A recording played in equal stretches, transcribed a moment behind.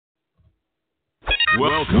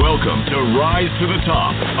Welcome to Rise to the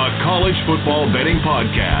Top, a college football betting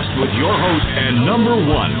podcast with your host and number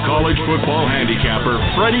one college football handicapper,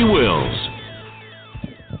 Freddie Wills.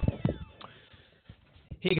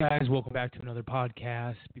 Hey guys, welcome back to another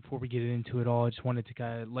podcast. Before we get into it all, I just wanted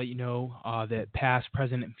to let you know that past,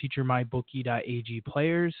 present, and future MyBookie.ag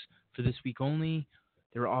players for this week only,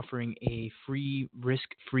 they're offering a free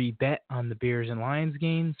risk-free bet on the Bears and Lions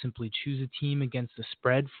game. Simply choose a team against the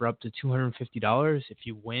spread for up to $250. If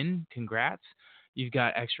you win, congrats. You've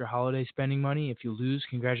got extra holiday spending money. If you lose,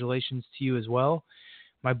 congratulations to you as well.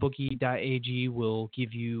 MyBookie.ag will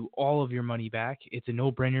give you all of your money back. It's a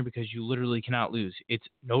no-brainer because you literally cannot lose. It's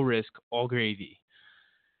no risk, all gravy.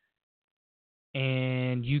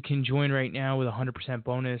 And you can join right now with a 100%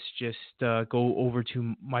 bonus. Just go over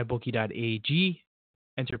to MyBookie.ag,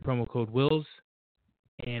 enter promo code WILLS,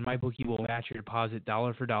 and MyBookie will match your deposit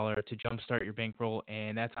dollar for dollar to jumpstart your bankroll,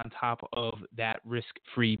 and that's on top of that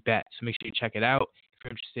risk-free bet. So make sure you check it out. If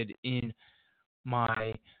you're interested in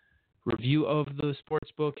my review of the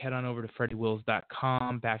sportsbook, head on over to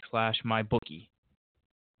freddiewills.com/mybookie.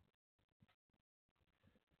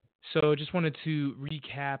 So just wanted to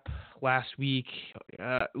recap last week.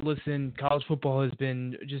 Listen, college football has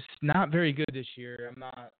been just not very good this year. I'm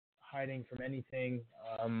not hiding from anything.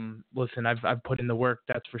 Listen, I've put in the work,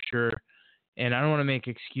 that's for sure. And I don't want to make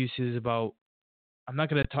excuses about – I'm not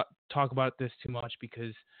going to talk about this too much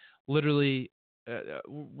because literally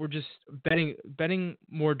we're just betting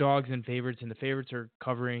more dogs than favorites, and the favorites are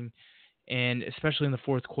covering. And especially in the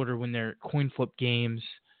fourth quarter when they're coin flip games,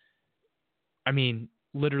 I mean –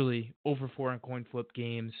 literally over 4 on coin flip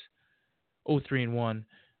games, 0-3-1.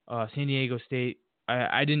 San Diego State,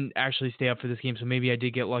 I didn't actually stay up for this game, so maybe I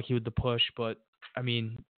did get lucky with the push, but, I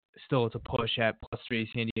mean, still it's a push at +3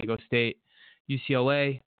 San Diego State.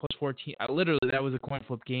 UCLA, +14. Literally, that was a coin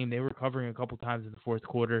flip game. They were covering a couple times in the fourth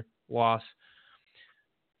quarter. Loss.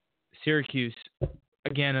 Syracuse,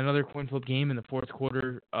 again, another coin flip game in the fourth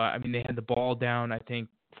quarter. I mean, they had the ball down, I think,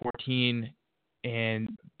 14, and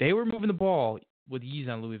they were moving the ball with ease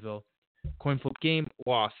on Louisville. Coin flip game,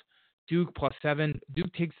 loss. Duke +7.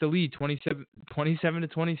 Duke takes the lead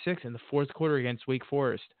 27-26 in the fourth quarter against Wake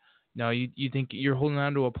Forest. Now you think you're holding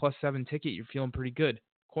on to a +7 ticket, you're feeling pretty good.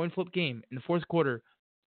 Coin flip game in the fourth quarter,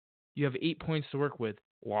 you have 8 points to work with,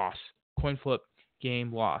 loss. Coin flip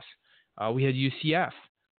game, loss. We had UCF.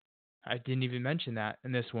 I didn't even mention that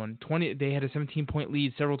in this one. They had a 17-point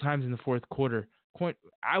lead several times in the fourth quarter. I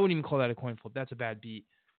wouldn't even call that a coin flip. That's a bad beat.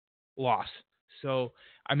 Loss. So,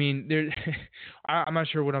 I mean, I'm not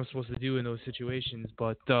sure what I'm supposed to do in those situations,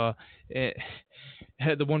 but the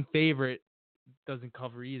one favorite doesn't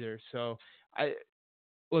cover either. So,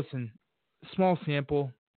 listen, small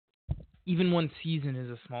sample. Even one season is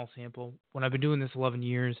a small sample. When I've been doing this 11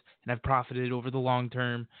 years and I've profited over the long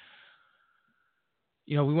term,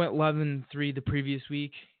 we went 11-3 the previous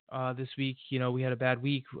week. This week, we had a bad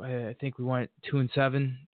week. I think we went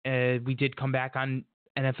 2-7. We did come back on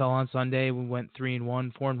NFL on Sunday. We went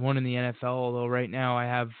 3-1, 4-1 in the NFL. Although right now I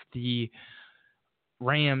have the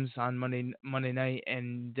Rams on Monday night,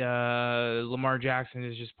 and Lamar Jackson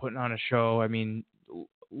is just putting on a show. I mean,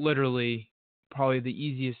 literally, probably the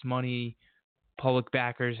easiest money public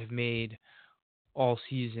backers have made all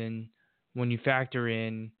season. When you factor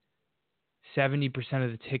in 70%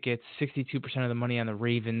 of the tickets, 62% of the money on the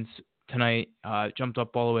Ravens tonight, jumped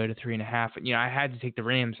up all the way to 3.5. I had to take the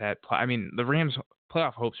Rams the Rams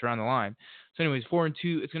playoff hopes are on the line. So anyways,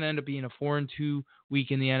 4-2, it's going to end up being a 4-2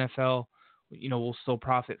 week in the NFL. We'll still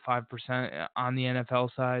profit 5% on the NFL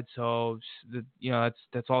side. So,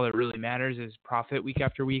 that's all that really matters is profit week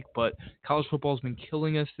after week. But college football has been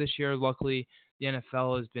killing us this year. Luckily, the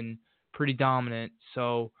NFL has been pretty dominant.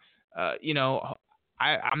 So, I'm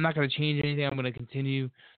not going to change anything. I'm going to continue.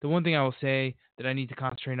 The one thing I will say that I need to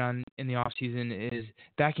concentrate on in the offseason is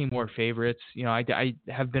backing more favorites. I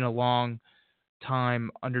have been a long time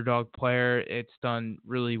underdog player. It's done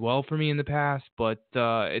really well for me in the past, but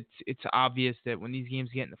it's obvious that when these games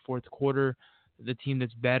get in the fourth quarter, the team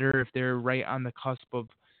that's better, if they're right on the cusp of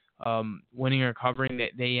winning or covering,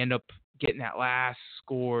 they end up getting that last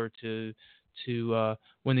score to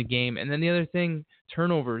win the game. And then the other thing,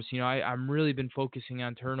 turnovers. I'm really been focusing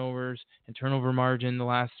on turnovers and turnover margin the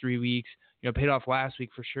last 3 weeks. Paid off last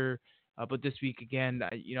week for sure, but this week again,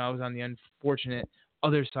 I was on the unfortunate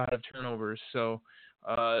other side of turnovers. So,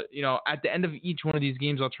 at the end of each one of these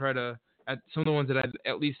games, I'll try to, at some of the ones that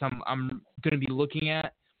I'm going to be looking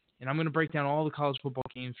at, and I'm going to break down all the college football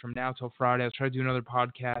games from now till Friday. I'll try to do another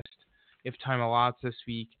podcast if time allots this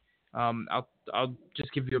week. I'll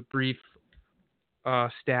just give you a brief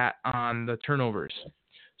stat on the turnovers.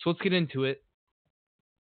 So let's get into it.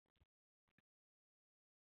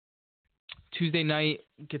 Tuesday night,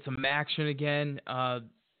 get some action again.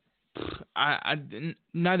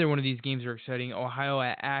 Neither one of these games are exciting. Ohio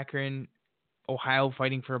at Akron. Ohio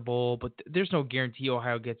fighting for a bowl, but there's no guarantee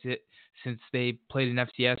Ohio gets it since they played an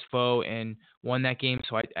FCS foe and won that game.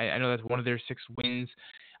 So I know that's one of their 6 wins.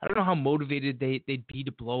 I don't know how motivated they'd be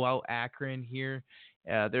to blow out Akron here.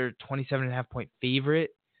 They're 27.5-point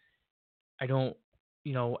favorite. I don't,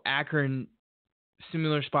 Akron,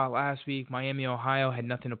 similar spot last week. Miami, Ohio had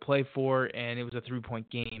nothing to play for, and it was a 3-point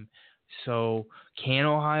game. So can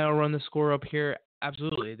Ohio run the score up here?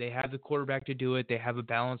 Absolutely. They have the quarterback to do it. They have a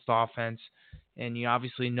balanced offense. And you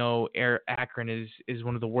obviously know Akron is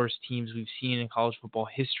one of the worst teams we've seen in college football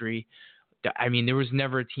history. I mean, there was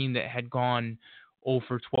never a team that had gone 0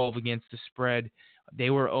 for 12 against the spread. They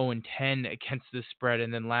were 0 and 10 against the spread,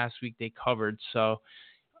 and then last week they covered. So,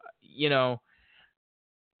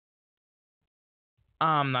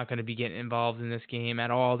 I'm not going to be getting involved in this game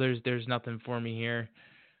at all. There's nothing for me here.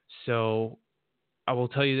 So I will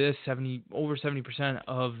tell you this: over 70%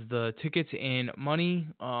 of the tickets and money,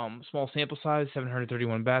 small sample size,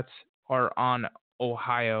 731 bets, are on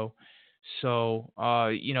Ohio. So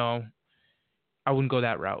I wouldn't go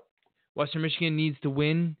that route. Western Michigan needs to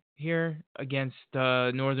win here against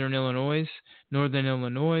Northern Illinois. Northern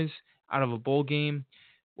Illinois out of a bowl game.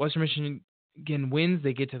 Western Michigan wins,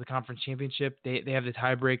 they get to the conference championship. They have the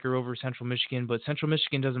tiebreaker over Central Michigan, but Central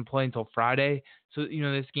Michigan doesn't play until Friday. So,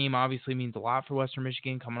 this game obviously means a lot for Western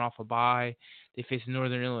Michigan coming off a bye. They face a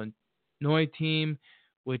Northern Illinois team,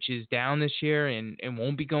 which is down this year and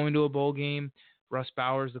won't be going to a bowl game. Russ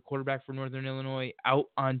Bowers, the quarterback for Northern Illinois, out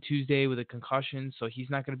on Tuesday with a concussion, so he's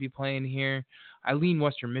not going to be playing here. I lean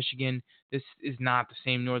Western Michigan. This is not the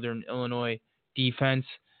same Northern Illinois defense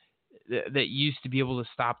that used to be able to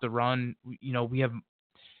stop the run. They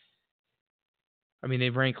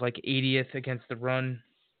rank like 80th against the run,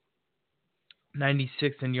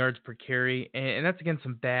 96th in yards per carry, and that's against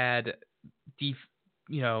some bad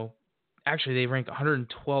actually they rank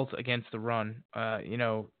 112th against the run.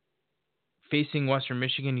 Facing Western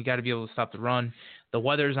Michigan, you got to be able to stop the run. The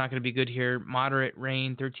weather is not going to be good here. Moderate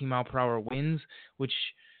rain, 13 mile per hour winds, which,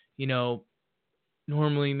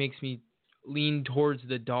 normally makes me lean towards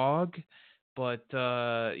the dog. But,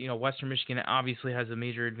 Western Michigan obviously has a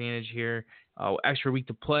major advantage here. Extra week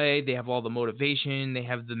to play. They have all the motivation. They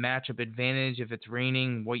have the matchup advantage. If it's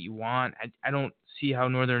raining, what you want. I don't see how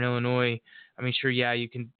Northern Illinois, you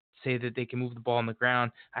can say that they can move the ball on the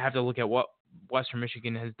ground. I have to look at what Western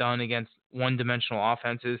Michigan has done against one-dimensional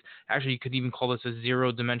offenses. Actually, you could even call this a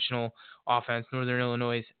zero-dimensional offense. Northern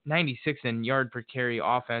Illinois' 96th in yard per carry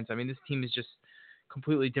offense. This team is just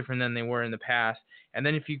completely different than they were in the past. And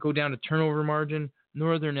then if you go down to turnover margin,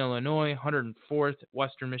 Northern Illinois 104th,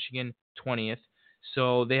 Western Michigan 20th.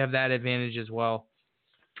 So they have that advantage as well.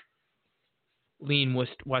 Lean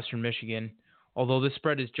Western Michigan. Although this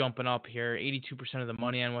spread is jumping up here, 82% of the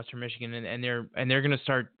money on Western Michigan, and they're going to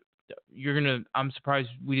start. I'm surprised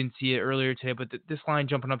we didn't see it earlier today, but this line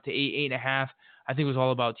jumping up to 8.5. I think it was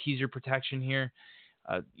all about teaser protection here.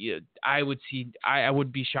 I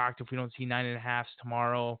would be shocked if we don't see 9.5s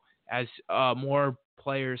tomorrow as more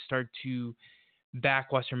players start to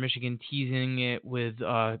back Western Michigan, teasing it with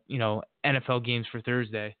NFL games for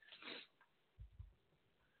Thursday.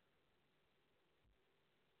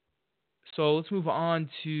 So let's move on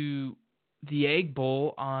to the Egg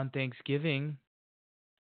Bowl on Thanksgiving.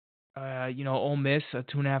 Ole Miss, a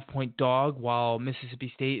 2.5-point dog, while Mississippi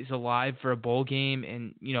State is alive for a bowl game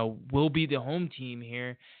and, will be the home team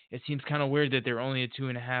here. It seems kind of weird that they're only a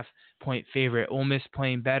 2.5-point favorite. Ole Miss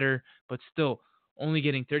playing better, but still only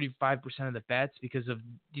getting 35% of the bets because of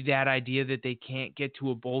that idea that they can't get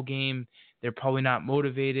to a bowl game. They're probably not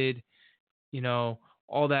motivated,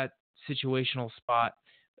 all that situational spot.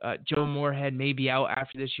 Joe Moorhead may be out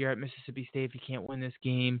after this year at Mississippi State if he can't win this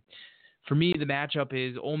game. For me, the matchup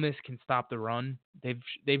is Ole Miss can stop the run.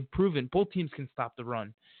 They've proven both teams can stop the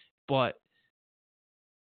run, but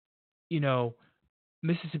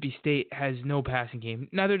Mississippi State has no passing game.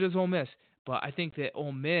 Neither does Ole Miss. But I think that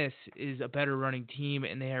Ole Miss is a better running team,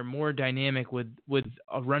 and they are more dynamic with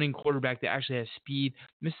a running quarterback that actually has speed.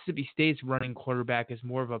 Mississippi State's running quarterback is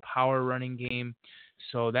more of a power running game,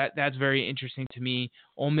 so that's very interesting to me.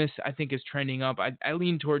 Ole Miss, I think, is trending up. I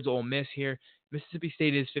lean towards Ole Miss here. Mississippi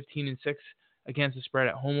State is 15-6 against the spread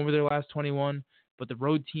at home over their last 21, but the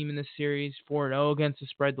road team in this series 4-0 against the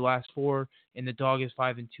spread the last 4, and the dog is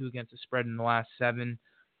 5-2 against the spread in the last 7.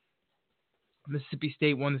 Mississippi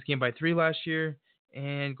State won this game by 3 last year,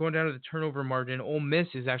 and going down to the turnover margin, Ole Miss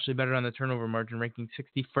is actually better on the turnover margin, ranking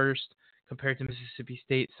 61st compared to Mississippi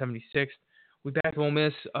State 76th. We backed Ole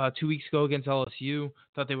Miss 2 weeks ago against LSU.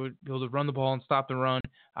 Thought they would be able to run the ball and stop the run.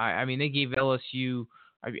 I mean, they gave LSU.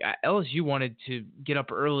 LSU wanted to get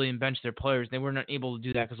up early and bench their players. They were not able to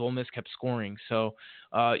do that because Ole Miss kept scoring. So,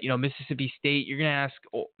 Mississippi State, you're going to ask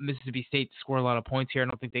Mississippi State to score a lot of points here. I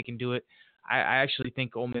don't think they can do it. I actually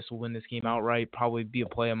think Ole Miss will win this game outright. Probably be a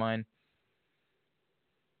play of mine.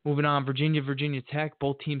 Moving on, Virginia Tech.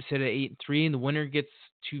 Both teams sit at 8-3, and the winner gets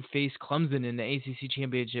to face Clemson in the ACC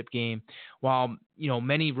championship game. While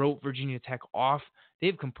many wrote Virginia Tech off,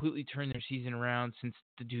 they've completely turned their season around since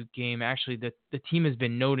the Duke game. Actually, the team has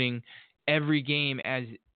been noting every game as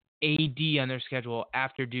AD on their schedule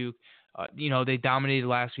after Duke. They dominated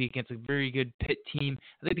last week against a very good Pitt team.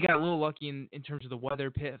 I think they got a little lucky in terms of the weather.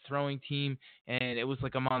 Pitt throwing team, and it was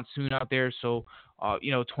like a monsoon out there. So,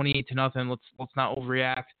 28-0. Let's not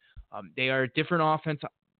overreact. They are a different offense,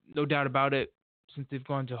 no doubt about it, since they've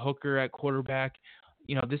gone to Hooker at quarterback.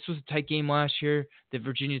 This was a tight game last year that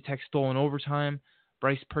Virginia Tech stole in overtime.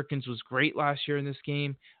 Bryce Perkins was great last year in this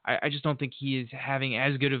game. I just don't think he is having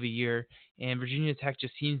as good of a year, and Virginia Tech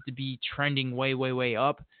just seems to be trending way, way, way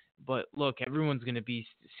up. But look, everyone's going to be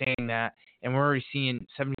saying that, and we're already seeing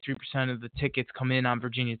 73% of the tickets come in on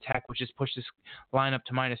Virginia Tech, which has pushed this line up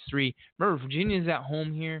to -3. Remember, Virginia's at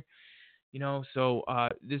home here, so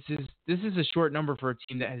this is a short number for a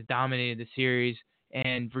team that has dominated the series,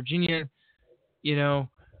 and Virginia,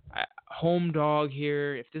 home dog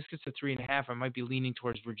here. If this gets to 3.5, I might be leaning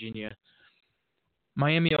towards Virginia.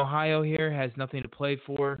 Miami, Ohio here has nothing to play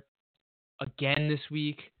for again this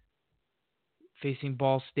week, facing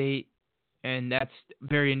Ball State, and that's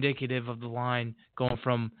very indicative of the line going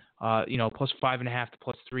from +5.5 to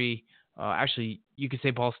 +3. Actually, you could say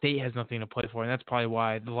Ball State has nothing to play for, and that's probably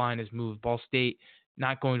why the line has moved. Ball State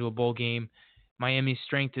not going to a bowl game. Miami's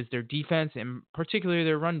strength is their defense, and particularly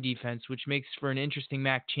their run defense, which makes for an interesting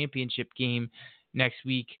MAC championship game next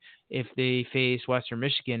week if they face Western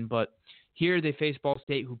Michigan. But here they face Ball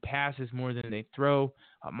State, who passes more than they throw.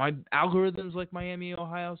 My algorithms like Miami,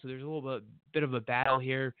 Ohio, so there's a little bit of a battle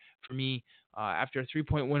here for me. After a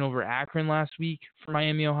 3-point win over Akron last week for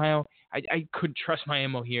Miami, Ohio, I could trust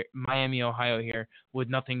Miami, Ohio here with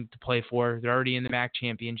nothing to play for. They're already in the MAC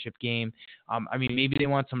championship game. Maybe they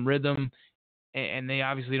want some rhythm, and they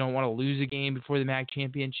obviously don't want to lose a game before the MAC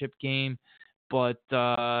championship game. But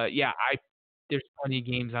there's plenty of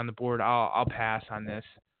games on the board. I'll pass on this.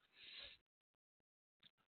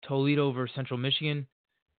 Toledo versus Central Michigan.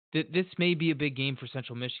 This may be a big game for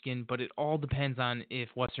Central Michigan, but it all depends on if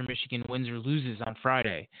Western Michigan wins or loses on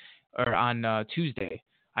Friday or on Tuesday.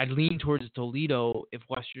 I'd lean towards Toledo if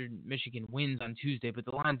Western Michigan wins on Tuesday, but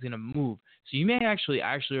the line's going to move. So you may actually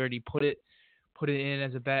already put it in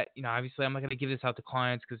as a bet. Obviously I'm not going to give this out to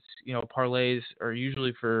clients because, parlays are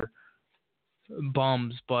usually for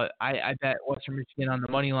bums, but I bet Western Michigan on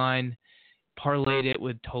the money line, parlayed it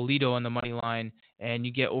with Toledo on the money line, and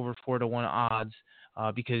you get over 4-1 odds.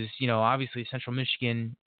 Because, obviously Central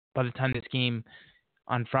Michigan, by the time this game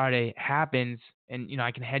on Friday happens, and,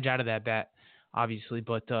 I can hedge out of that bet, obviously,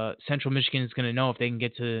 but Central Michigan is going to know if they can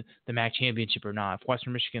get to the MAC championship or not. If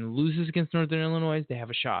Western Michigan loses against Northern Illinois, they have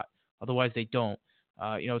a shot. Otherwise, they don't.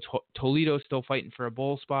 Toledo is still fighting for a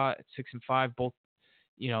bowl spot at 6-5. Both,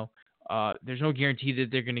 there's no guarantee that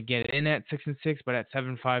they're going to get in at 6-6, but at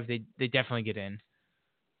 7-5, they definitely get in.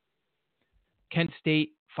 Kent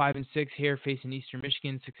State 5-6 here, facing Eastern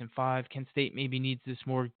Michigan 6-5. Kent State maybe needs this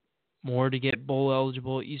more to get bowl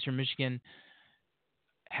eligible. Eastern Michigan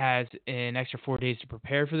has an extra 4 days to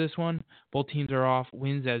prepare for this one. Both teams are off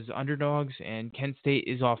wins as underdogs, and Kent State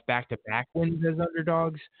is off back-to-back wins as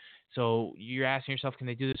underdogs. So you're asking yourself, can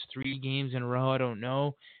they do this 3 games in a row? I don't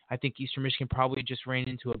know. I think Eastern Michigan probably just ran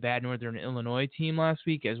into a bad Northern Illinois team last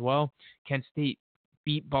week as well. Kent State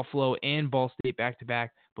beat Buffalo and Ball State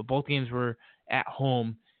back-to-back, but both games were at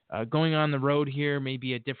home. Going on the road here may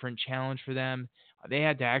be a different challenge for them. They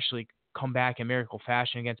had to actually come back in miracle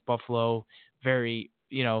fashion against Buffalo.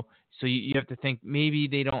 So you have to think maybe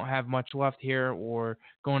they don't have much left here, or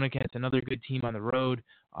going against another good team on the road.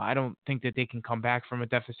 I don't think that they can come back from a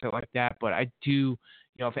deficit like that, but I do,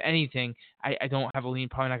 if anything, I don't have a lean,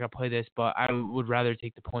 probably not going to play this, but I would rather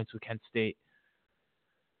take the points with Kent State.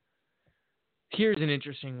 Here's an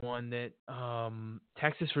interesting one that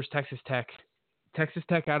Texas versus Texas Tech. Texas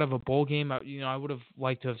Tech out of a bowl game, I would have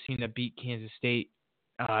liked to have seen them beat Kansas State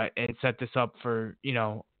and set this up for,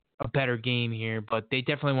 a better game here. But they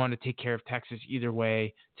definitely want to take care of Texas either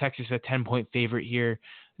way. Texas a 10-point favorite here.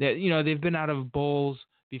 They've been out of bowls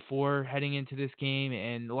before heading into this game,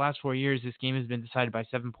 and the last 4 years this game has been decided by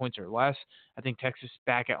 7 points or less. I think Texas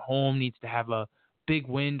back at home needs to have a big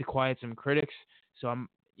win to quiet some critics. So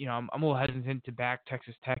I'm a little hesitant to back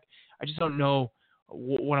Texas Tech. I just don't know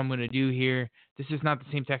what I'm going to do here. This is not the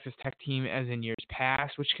same Texas Tech team as in years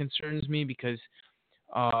past, which concerns me because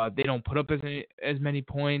they don't put up as many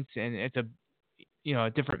points, and it's a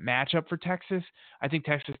different matchup for Texas. I think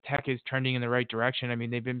Texas Tech is trending in the right direction. I mean,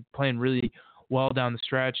 they've been playing really well down the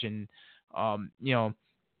stretch, and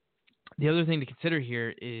the other thing to consider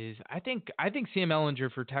here is I think Sam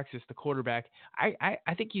Ehlinger for Texas, the quarterback, I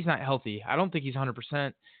think he's not healthy. I don't think he's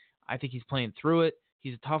 100%. I think he's playing through it.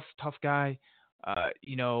 He's a tough guy.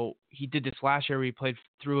 He did this last year where he played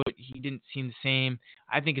through it. He didn't seem the same.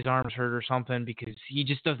 I think his arm's hurt or something because he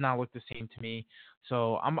just does not look the same to me.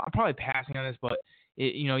 So I'm probably passing on this, but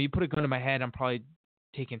you put a gun to my head, I'm probably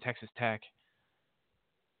taking Texas Tech.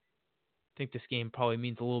 I think this game probably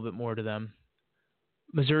means a little bit more to them.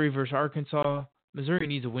 Missouri versus Arkansas. Missouri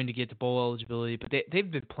needs a win to get to bowl eligibility, but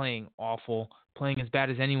they've been playing awful, playing as bad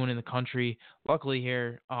as anyone in the country. Luckily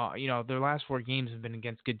here, their last 4 games have been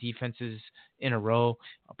against good defenses in a row,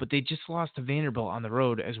 but they just lost to Vanderbilt on the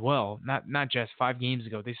road as well. Not just 5 games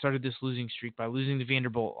ago. They started this losing streak by losing to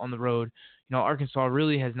Vanderbilt on the road. Arkansas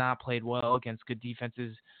really has not played well against good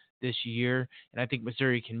defenses this year, and I think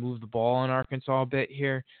Missouri can move the ball on Arkansas a bit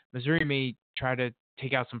here. Missouri may try to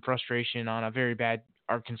take out some frustration on a very bad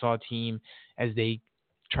Arkansas team as they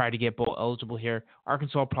try to get bowl eligible here.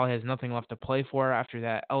 Arkansas probably has nothing left to play for after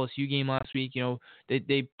that LSU game last week.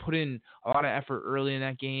 They put in a lot of effort early in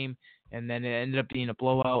that game, and then it ended up being a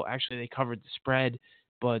blowout. Actually, they covered the spread,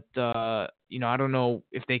 but I don't know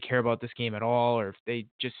if they care about this game at all, or if they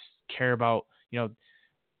just care about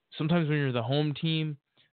sometimes when you're the home team,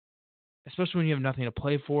 especially when you have nothing to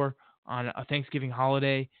play for on a Thanksgiving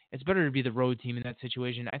holiday, it's better to be the road team in that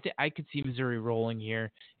situation. I could see Missouri rolling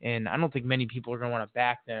here, and I don't think many people are going to want to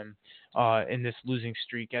back them in this losing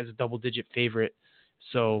streak as a double-digit favorite.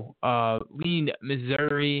 So, lean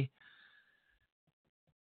Missouri.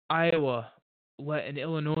 Iowa let an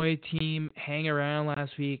Illinois team hang around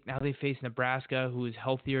last week. Now they face Nebraska, who is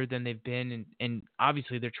healthier than they've been, and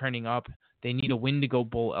obviously they're trending up. They need a win to go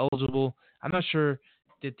bowl eligible. I'm not sure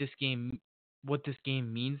that what this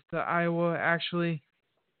game means to Iowa, actually.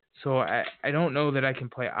 So I don't know that I can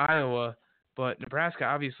play Iowa, but Nebraska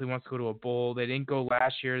obviously wants to go to a bowl. They didn't go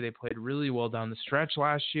last year. They played really well down the stretch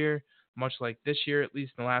last year, much like this year, at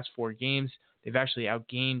least in the last 4 games. They've actually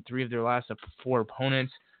outgained 3 of their last 4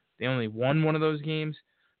 opponents. They only won one of those games.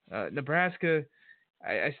 Nebraska,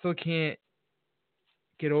 I still can't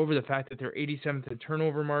get over the fact that they're 87th in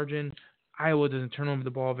turnover margin. Iowa doesn't turn over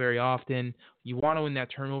the ball very often. You want to win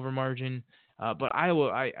that turnover margin. But Iowa,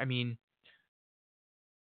 I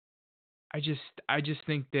just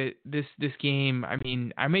think that this game,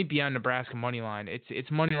 I may be on Nebraska money line.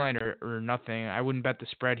 It's money line or nothing. I wouldn't bet the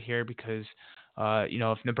spread here because,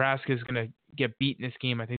 if Nebraska is going to get beat in this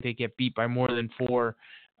game, I think they get beat by more than 4.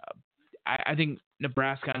 I think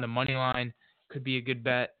Nebraska on the money line could be a good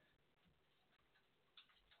bet,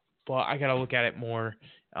 but I got to look at it more.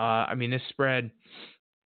 This spread,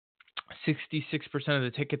 66% of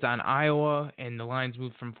the tickets on Iowa, and the lines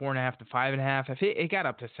moved from 4.5 to 5.5. If it got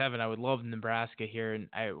up to 7, I would love Nebraska here, and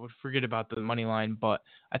I would forget about the money line. But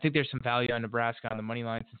I think there's some value on Nebraska on the money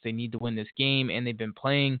line since they need to win this game, and they've been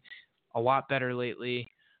playing a lot better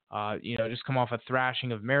lately. Just come off a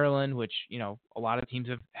thrashing of Maryland, which a lot of teams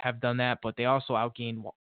have done that, but they also outgained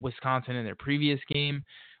Wisconsin in their previous game.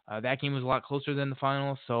 That game was a lot closer than the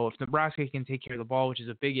final. So if Nebraska can take care of the ball, which is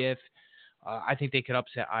a big if, I think they could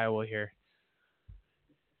upset Iowa here.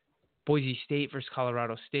 Boise State versus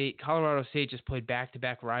Colorado State. Colorado State just played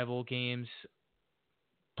back-to-back rival games,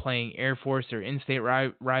 playing Air Force, their in-state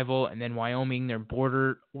rival, and then Wyoming, their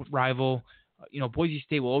border rival. Boise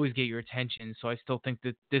State will always get your attention, so I still think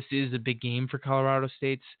that this is a big game for Colorado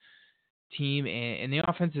State's team, and the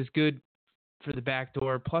offense is good for the back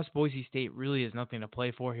door. Plus, Boise State really has nothing to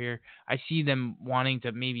play for here. I see them wanting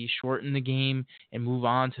to maybe shorten the game and move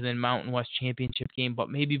on to the Mountain West Championship game,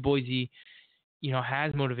 but maybe Boise,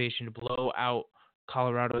 has motivation to blow out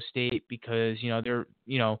Colorado State because, they're,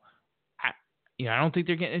 I don't think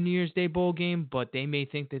they're getting a New Year's Day bowl game, but they may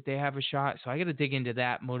think that they have a shot. So I got to dig into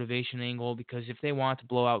that motivation angle because if they want to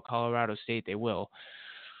blow out Colorado State, they will.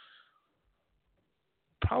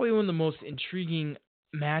 Probably one of the most intriguing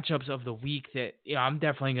matchups of the week that I'm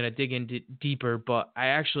definitely going to dig into deeper, but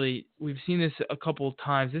we've seen this a couple of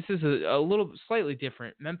times. This is a little slightly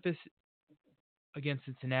different. Memphis against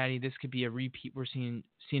Cincinnati. This could be a repeat. We're seeing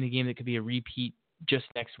a game that could be a repeat just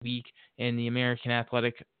next week in the American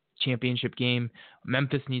Athletic Championship game.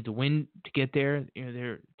 Memphis needs a win to get there.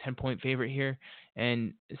 They're 10-point favorite here,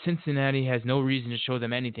 and Cincinnati has no reason to show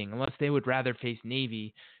them anything unless they would rather face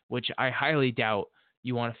Navy, which I highly doubt.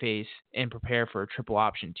 you want to face and prepare for a triple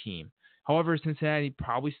option team. However, Cincinnati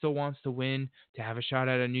probably still wants to win to have a shot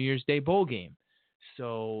at a New Year's Day bowl game.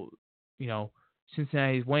 So,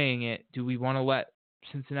 Cincinnati's weighing it. Do we want to let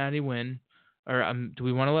Cincinnati win, or do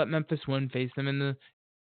we want to let Memphis win, face them in the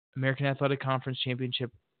American Athletic Conference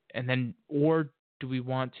Championship, and then, or do we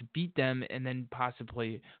want to beat them and then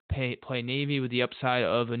possibly play Navy with the upside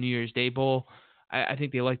of a New Year's Day bowl? I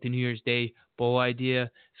think they like the New Year's Day bowl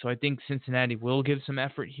idea, so I think Cincinnati will give some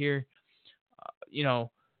effort here.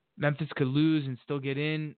 Memphis could lose and still get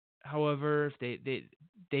in. However, if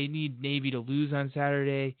they need Navy to lose on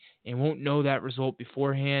Saturday and won't know that result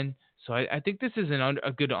beforehand. So I think this is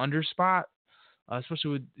a good under spot,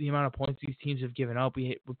 especially with the amount of points these teams have given up.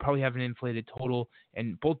 We probably have an inflated total,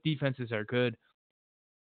 and both defenses are good.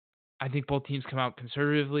 I think both teams come out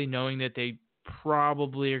conservatively, knowing that they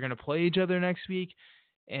probably are going to play each other next week.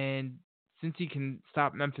 And since he can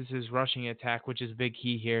stop Memphis's rushing attack, which is a big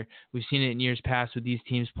key here, we've seen it in years past with these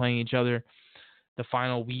teams playing each other the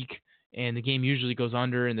final week, and the game usually goes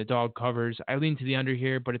under and the dog covers. I lean to the under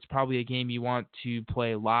here, but it's probably a game you want to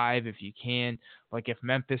play live if you can. Like if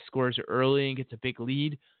Memphis scores early and gets a big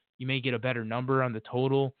lead, you may get a better number on the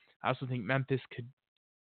total. I also think Memphis could,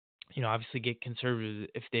 obviously get conservative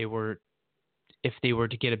if they were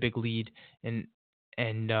to get a big lead and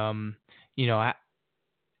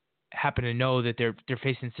happen to know that they're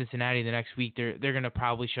facing Cincinnati the next week. They're going to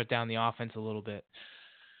probably shut down the offense a little bit.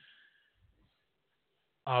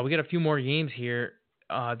 We got a few more games here.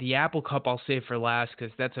 The Apple Cup I'll save for last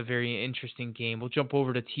because that's a very interesting game. We'll jump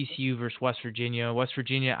over to TCU versus West Virginia. West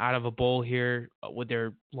Virginia out of a bowl here with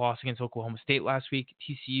their loss against Oklahoma State last week.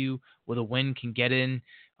 TCU with a win can get in.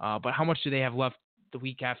 But how much do they have left the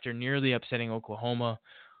week after nearly upsetting Oklahoma?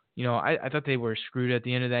 I thought they were screwed at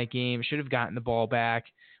the end of that game. Should have gotten the ball back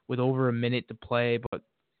with over a minute to play. But,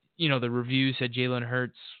 the review said Jalen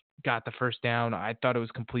Hurts got the first down. I thought it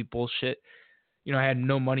was complete bullshit. I had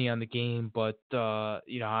no money on the game, but,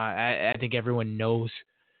 I think everyone knows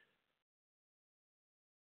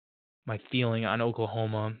my feeling on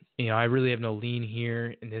Oklahoma. I really have no lean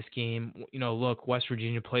here in this game. Look, West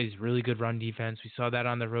Virginia plays really good run defense. We saw that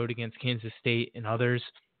on the road against Kansas State and others.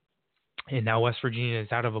 And now West Virginia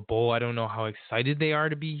is out of a bowl. I don't know how excited they are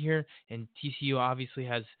to be here. And TCU obviously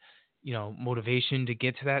has, motivation to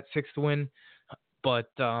get to that sixth win. But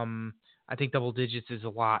I think double digits is a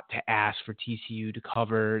lot to ask for TCU to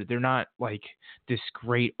cover. They're not like this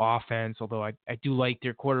great offense, although I do like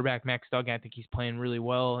their quarterback, Max Duggan. I think he's playing really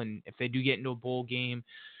well. And if they do get into a bowl game,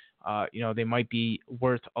 they might be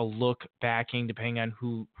worth a look backing depending on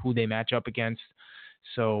who they match up against.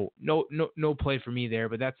 So no play for me there,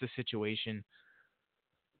 but that's the situation.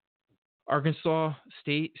 Arkansas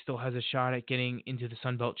State still has a shot at getting into the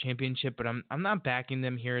Sun Belt Championship, but I'm not backing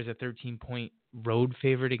them here as a 13-point road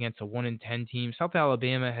favorite against a 1-10 team. South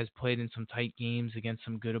Alabama has played in some tight games against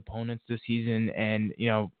some good opponents this season, and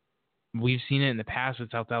we've seen it in the past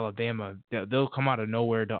with South Alabama. They'll come out of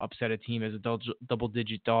nowhere to upset a team as a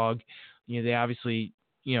double-digit dog. They obviously,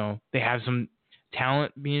 they have some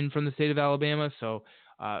talent being from the state of Alabama, so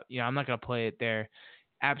I'm not going to play it there.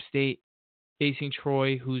 App State facing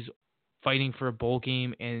Troy, who's fighting for a bowl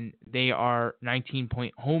game, and they are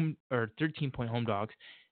 13-point home dogs.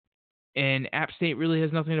 And App State really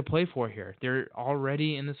has nothing to play for here. They're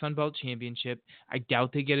already in the Sun Belt Championship. I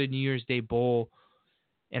doubt they get a New Year's Day bowl,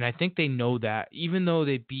 and I think they know that. Even though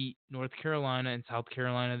they beat North Carolina and South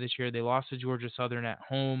Carolina this year, they lost to Georgia Southern at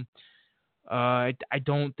home. I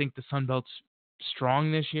don't think the Sun Belt's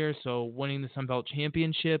strong this year, so winning the Sun Belt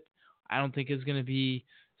Championship I don't think is going to be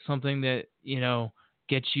something that,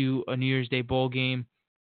 gets you a New Year's Day bowl game.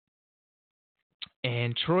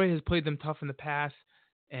 And Troy has played them tough in the past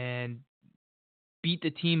and beat the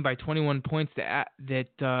team by 21 points that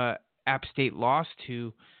App State lost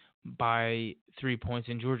to by 3 points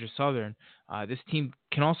in Georgia Southern. This team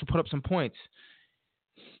can also put up some points.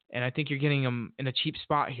 And I think you're getting them in a cheap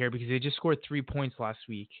spot here because they just scored 3 points last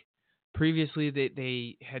week. Previously,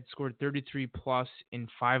 they had scored 33 plus in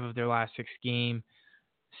 5 of their last 6 games.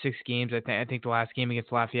 I think the last game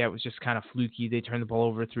against Lafayette was just kind of fluky. They turned the ball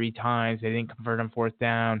over 3 times. They didn't convert on 4th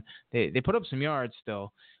down. They put up some yards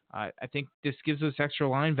still. I think this gives us extra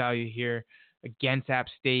line value here against App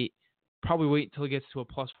State. Probably wait until it gets to a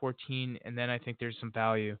plus 14, and then I think there's some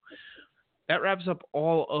value. That wraps up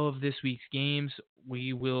all of this week's games.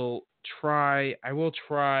 I will try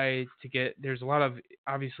to get, there's a lot of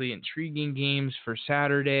obviously intriguing games for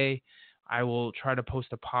Saturday. I will try to post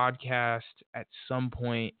a podcast at some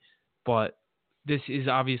point, but this is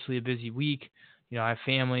obviously a busy week. I have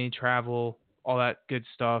family, travel, all that good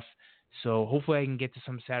stuff. So hopefully I can get to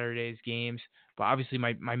some Saturday's games. But obviously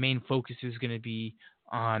my main focus is going to be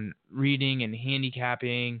on reading and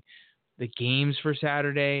handicapping the games for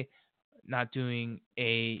Saturday, not doing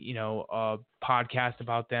a podcast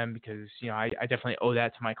about them because I definitely owe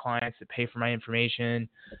that to my clients that pay for my information.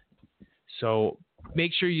 So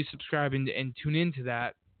make sure you subscribe and tune into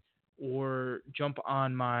that, or jump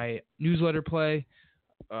on my newsletter play.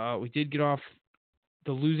 We did get off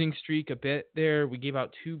the losing streak a bit there. We gave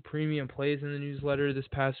out 2 premium plays in the newsletter this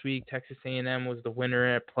past week. Texas A&M was the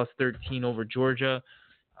winner at +13 over Georgia.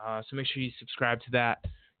 So make sure you subscribe to that,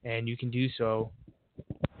 and you can do so.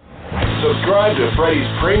 Subscribe to Freddie's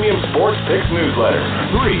Premium Sports Picks newsletter.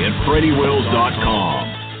 Free at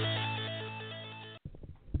FreddieWills.com.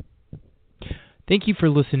 Thank you for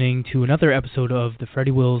listening to another episode of the Freddie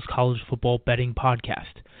Wills College Football Betting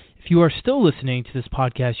Podcast. If you are still listening to this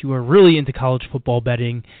podcast, you are really into college football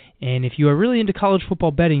betting. And if you are really into college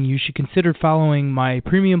football betting, you should consider following my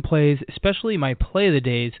premium plays, especially my play of the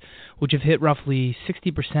days, which have hit roughly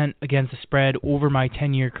 60% against the spread over my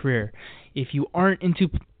 10-year career. If you aren't into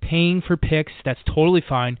paying for picks, that's totally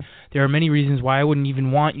fine. There are many reasons why I wouldn't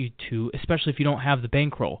even want you to, especially if you don't have the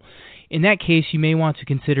bankroll. In that case, you may want to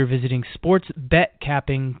consider visiting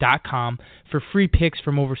sportsbetcapping.com for free picks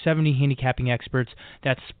from over 70 handicapping experts.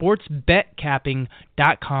 That's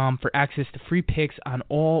sportsbetcapping.com for access to free picks on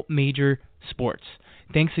all major sports.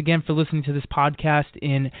 Thanks again for listening to this podcast,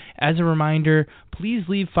 and as a reminder, please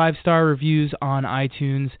leave 5-star reviews on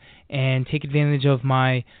iTunes and take advantage of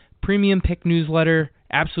my premium pick newsletter,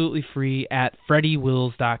 absolutely free, at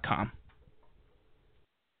FreddieWills.com.